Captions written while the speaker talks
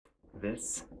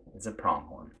This is a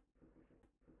pronghorn.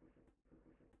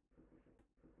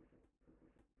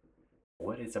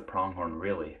 What is a pronghorn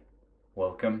really?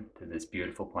 Welcome to this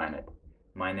beautiful planet.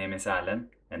 My name is Alan,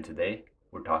 and today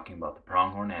we're talking about the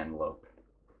pronghorn antelope.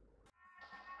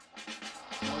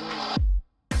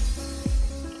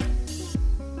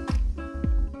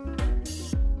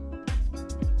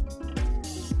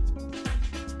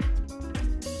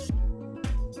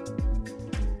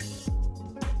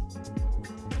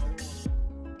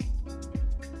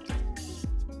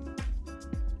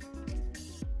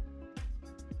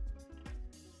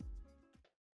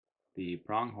 The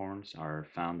pronghorns are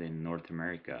found in North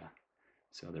America,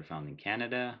 so they're found in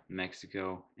Canada,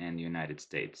 Mexico, and the United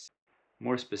States.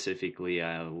 More specifically,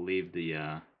 I'll leave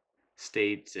the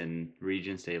states and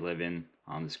regions they live in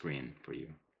on the screen for you.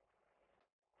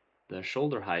 The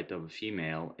shoulder height of a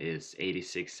female is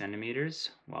 86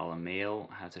 centimeters, while a male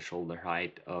has a shoulder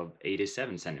height of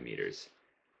 87 centimeters.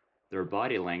 Their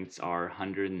body lengths are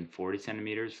 140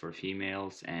 centimeters for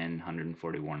females and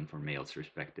 141 for males,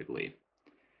 respectively.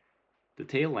 The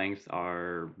tail lengths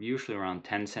are usually around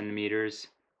 10 centimeters,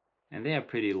 and they have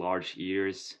pretty large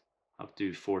ears, up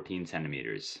to 14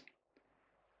 centimeters.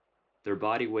 Their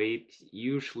body weight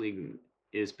usually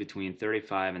is between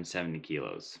 35 and 70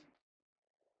 kilos.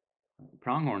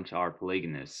 Pronghorns are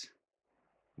polygynous,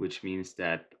 which means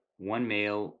that one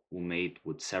male will mate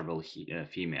with several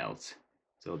females,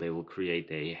 so they will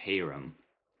create a harem.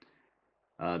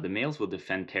 The males will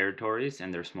defend territories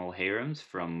and their small harems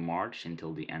from March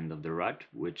until the end of the rut,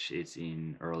 which is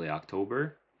in early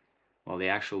October, while the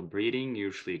actual breeding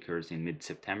usually occurs in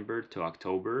mid-September to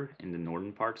October in the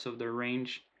northern parts of their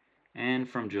range, and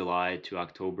from July to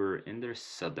October in their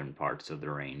southern parts of the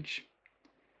range.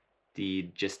 The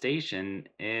gestation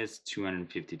is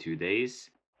 252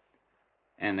 days,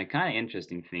 and the kind of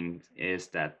interesting thing is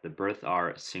that the births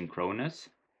are synchronous,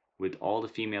 with all the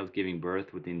females giving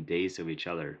birth within days of each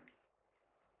other.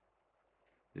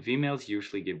 The females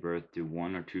usually give birth to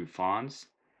 1 or 2 fawns,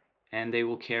 and they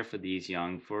will care for these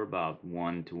young for about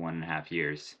 1 to 1.5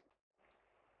 years.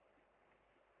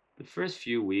 The first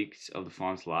few weeks of the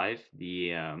fawn's life,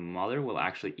 the mother will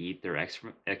actually eat their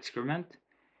excrement,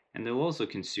 and they'll also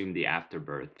consume the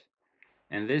afterbirth.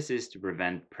 And this is to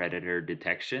prevent predator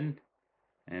detection,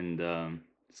 and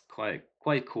it's quite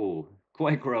cool.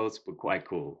 Quite gross, but quite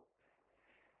cool.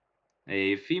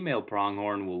 A female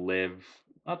pronghorn will live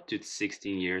up to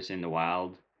 16 years in the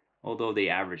wild, although they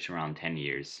average around 10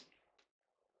 years.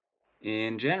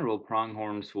 In general,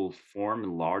 pronghorns will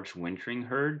form large wintering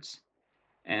herds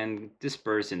and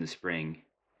disperse in the spring.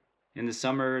 In the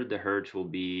summer, the herds will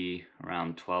be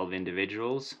around 12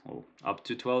 individuals, or up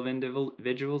to 12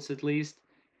 individuals at least,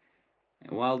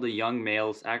 while the young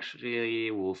males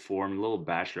actually will form little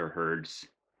bachelor herds.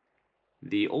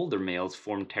 The older males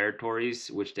form territories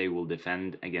which they will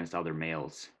defend against other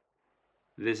males.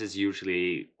 This is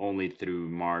usually only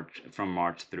from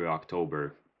March through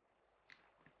October.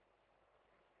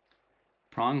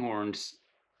 Pronghorns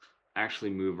actually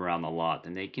move around a lot,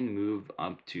 and they can move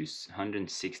up to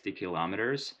 160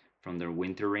 kilometers from their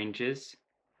winter ranges.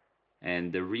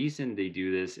 And the reason they do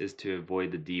this is to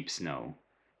avoid the deep snow.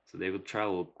 So they will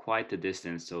travel quite a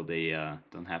distance so they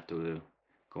don't have to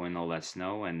go in all that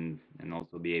snow and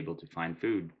also be able to find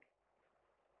food.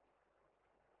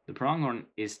 The pronghorn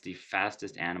is the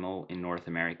fastest animal in North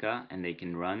America, and they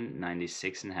can run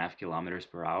 96.5 kilometers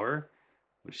per hour,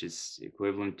 which is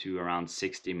equivalent to around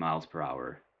 60 miles per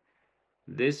hour.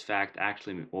 This fact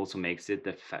actually also makes it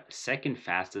the second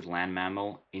fastest land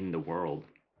mammal in the world.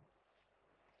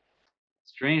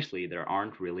 Strangely, there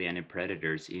aren't really any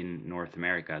predators in North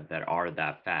America that are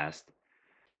that fast.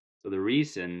 So the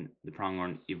reason the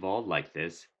pronghorn evolved like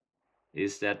this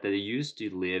is that there used to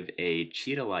live a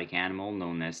cheetah-like animal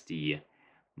known as the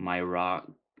Myra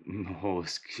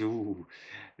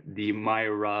the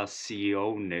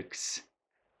Myracionix,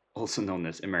 also known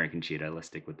as American cheetah. Let's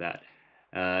stick with that.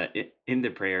 In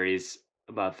the prairies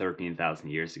about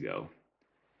 13,000 years ago.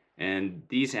 And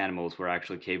these animals were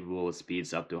actually capable of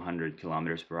speeds up to 100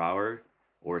 kilometers per hour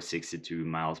or 62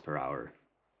 miles per hour.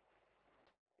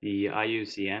 The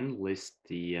IUCN lists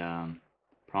the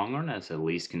pronghorn as a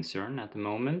least concern at the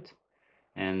moment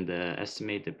and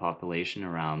estimate the population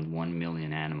around 1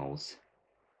 million animals.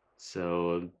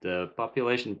 So the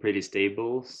population pretty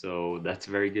stable, so that's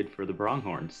very good for the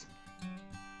pronghorns.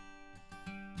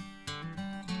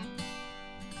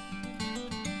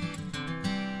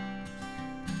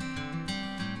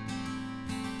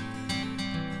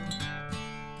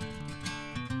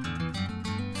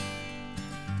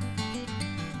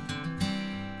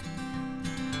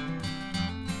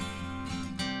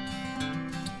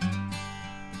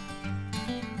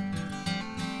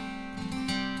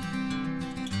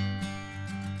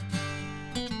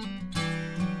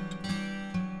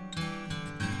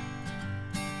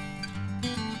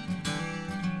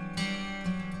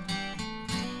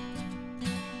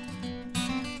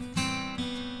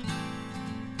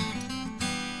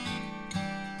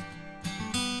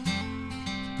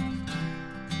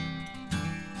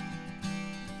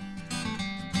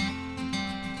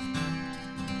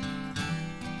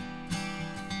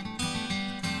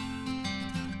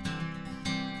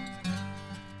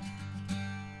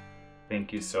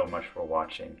 thank you so much for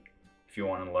watching. If you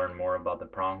want to learn more about the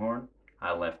pronghorn,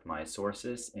 I left my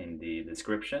sources in the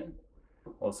description.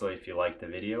 Also, if you liked the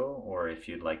video or if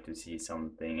you'd like to see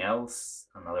something else,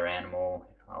 another animal,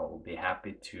 I'll be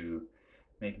happy to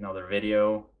make another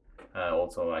video.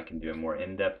 Also, I can do a more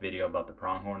in-depth video about the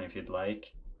pronghorn if you'd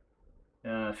like.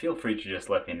 Feel free to just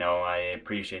let me know. I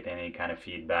appreciate any kind of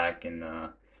feedback, and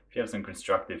if you have some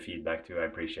constructive feedback too, I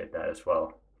appreciate that as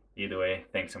well. Either way,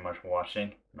 thanks so much for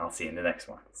watching, and I'll see you in the next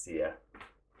one. See ya.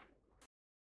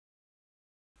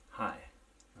 Hi.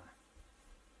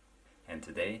 And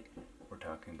today, we're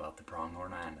talking about the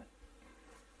pronghorn